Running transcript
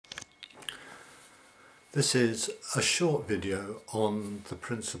This is a short video on the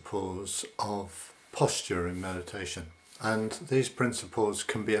principles of posture in meditation, and these principles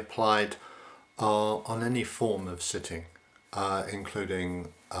can be applied on any form of sitting, including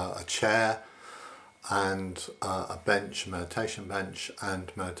a chair and a bench, a meditation bench,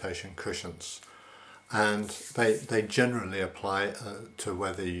 and meditation cushions. And they generally apply to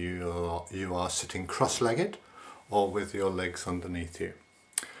whether you are sitting cross-legged or with your legs underneath you.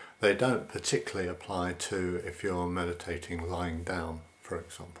 They don't particularly apply to if you're meditating lying down, for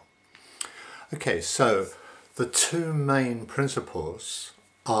example. Okay, so the two main principles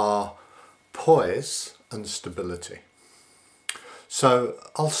are poise and stability. So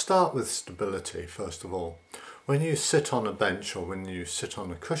I'll start with stability first of all. When you sit on a bench or when you sit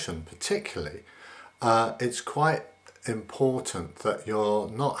on a cushion particularly, it's quite important that you're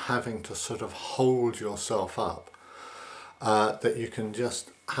not having to sort of hold yourself up, that you can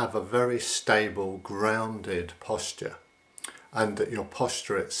just have a very stable, grounded posture, and that your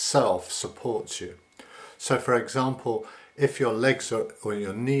posture itself supports you. So for example, if your legs or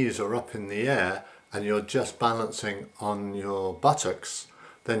your knees are up in the air and you're just balancing on your buttocks,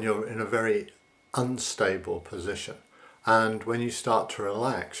 then you're in a very unstable position. And when you start to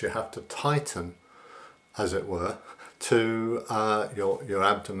relax, you have to tighten, as it were, to your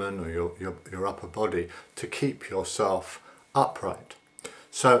abdomen or your upper body to keep yourself upright.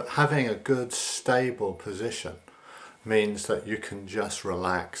 So having a good stable position means that you can just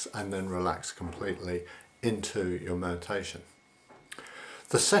relax and then relax completely into your meditation.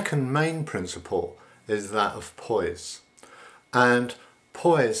 The second main principle is that of poise, and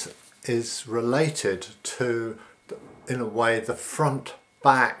poise is related to, in a way, the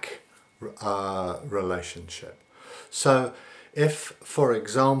front-back relationship. So if, for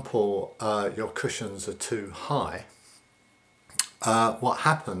example, your cushions are too high, what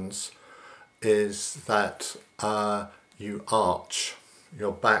happens is that you arch,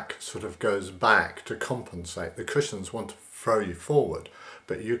 your back sort of goes back to compensate. The cushions want to throw you forward,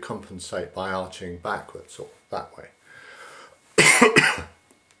 but you compensate by arching backwards or that way.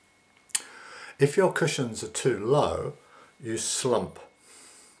 If your cushions are too low, you slump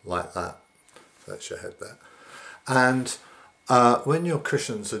like that. That's your head there. And when your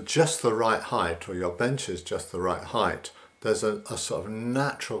cushions are just the right height, or your bench is just the right height, there's a sort of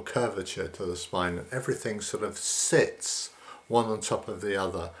natural curvature to the spine, and everything sort of sits one on top of the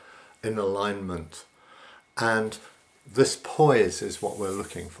other in alignment. And this poise is what we're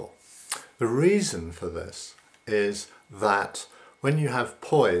looking for. The reason for this is that when you have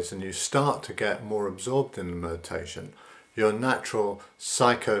poise and you start to get more absorbed in the meditation, your natural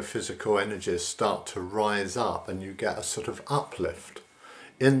psychophysical energies start to rise up and you get a sort of uplift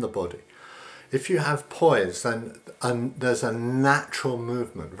in the body. If you have poise, then there's a natural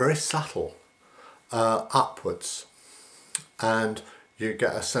movement, very subtle, upwards, and you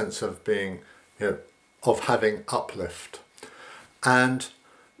get a sense of being, of having uplift. And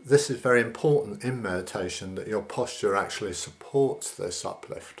this is very important in meditation, that your posture actually supports this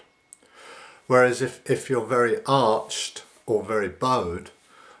uplift. Whereas if you're very arched or very bowed,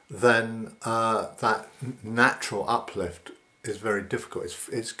 then that natural uplift is very difficult.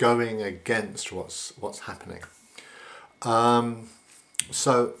 It's going against what's happening.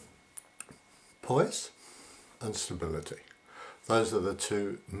 So poise and stability. Those are the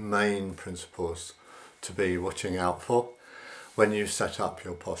two main principles to be watching out for when you set up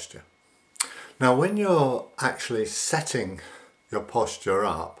your posture. Now, when you're actually setting your posture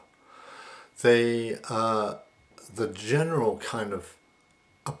up, the general kind of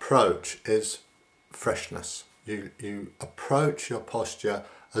approach is freshness. You approach your posture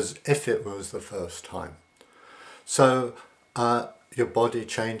as if it was the first time. So your body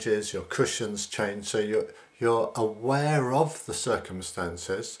changes, your cushions change, so you're aware of the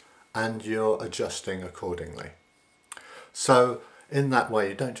circumstances and you're adjusting accordingly. So in that way,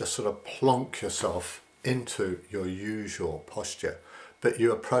 you don't just sort of plonk yourself into your usual posture, but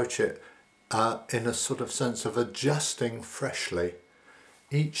you approach it in a sort of sense of adjusting freshly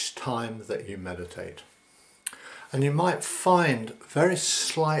each time that you meditate. And you might find very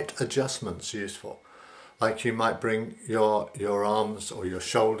slight adjustments useful. Like you might bring your arms or your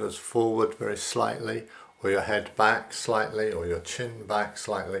shoulders forward very slightly, or your head back slightly, or your chin back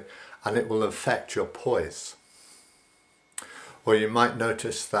slightly, and it will affect your poise. Or you might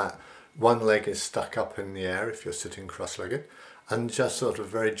notice that one leg is stuck up in the air if you're sitting cross-legged, and just sort of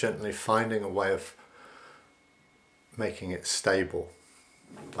very gently finding a way of making it stable,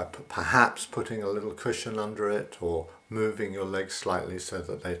 by perhaps putting a little cushion under it or moving your legs slightly so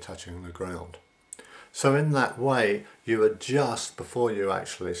that they're touching the ground. So in that way, you adjust before you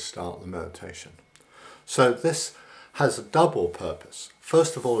actually start the meditation. So this has a double purpose.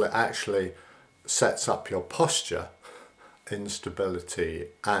 First of all, it actually sets up your posture in stability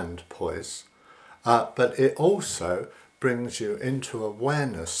and poise, but it also brings you into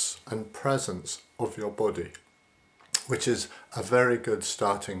awareness and presence of your body, which is a very good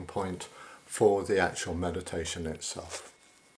starting point for the actual meditation itself.